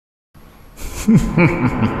I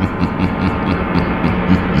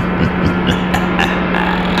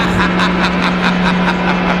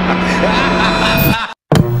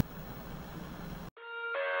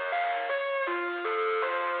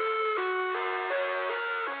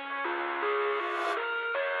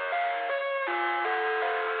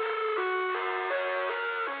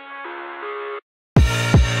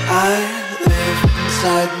live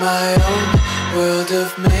inside my own world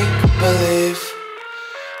of make-believe.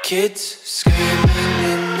 Kids screaming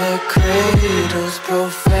in their cradles,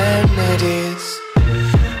 profanities.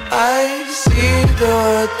 I see the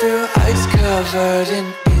world through ice covered in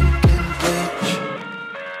ink and bleach.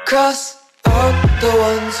 Cross out the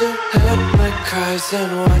ones who heard my cries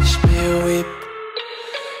and watched me weep.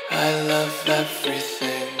 I love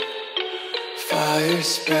everything. Fire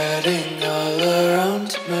spreading all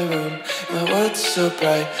around my room. My world's so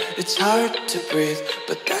bright, it's hard to breathe,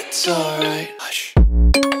 but that's alright. Hush.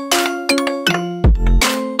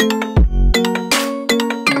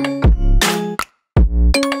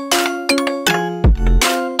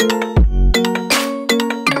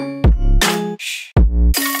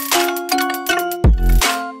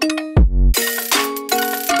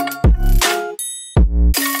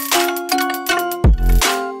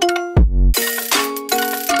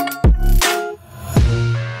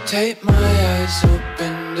 Tape my eyes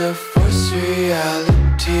open to force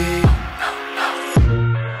reality.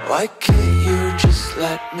 Why can't you just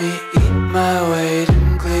let me eat my weight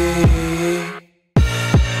in glee?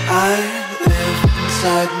 I live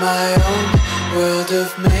inside my own world of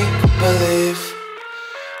make-believe.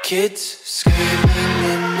 Kids screaming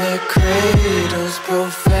in their cradles,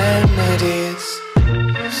 profanities.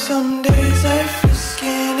 Some days I feel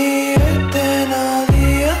skinnier than all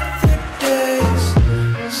the other days.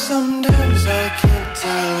 Sometimes I can't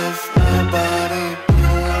tell if my body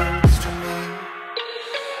belongs to me.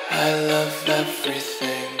 I love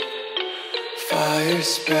everything. Fire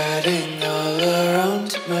spreading all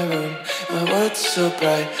around my room. My world's so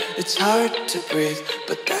bright, it's hard to breathe,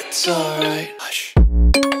 but that's alright. Hush.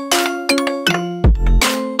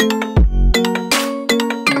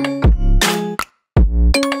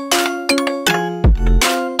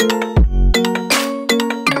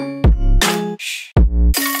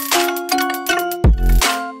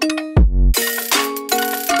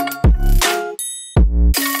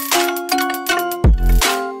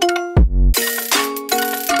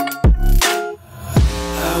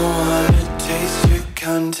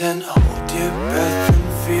 Content, hold your breath and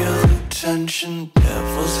feel the tension.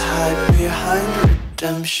 Devils hide behind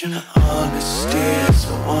redemption. Honesty is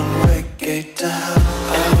a one-way gate to hell.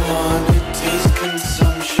 I wanna taste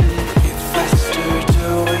consumption. Breathe faster to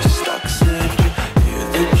waste oxygen. Hear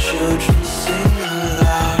the children sing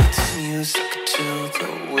aloud. It's music till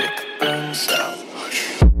the wick burns out.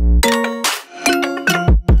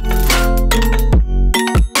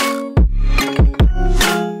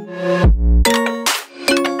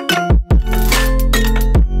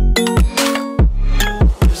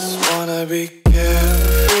 Be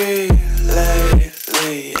carefree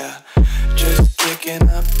lately, yeah. Just kicking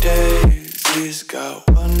up daisies. Got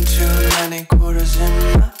one too many quarters in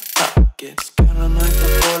my pockets. Counting like the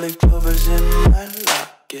 4-leaf clovers in my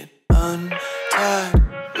locket. Untied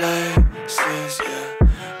laces, yeah.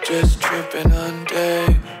 Just tripping on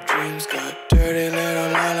daydreams. Got dirty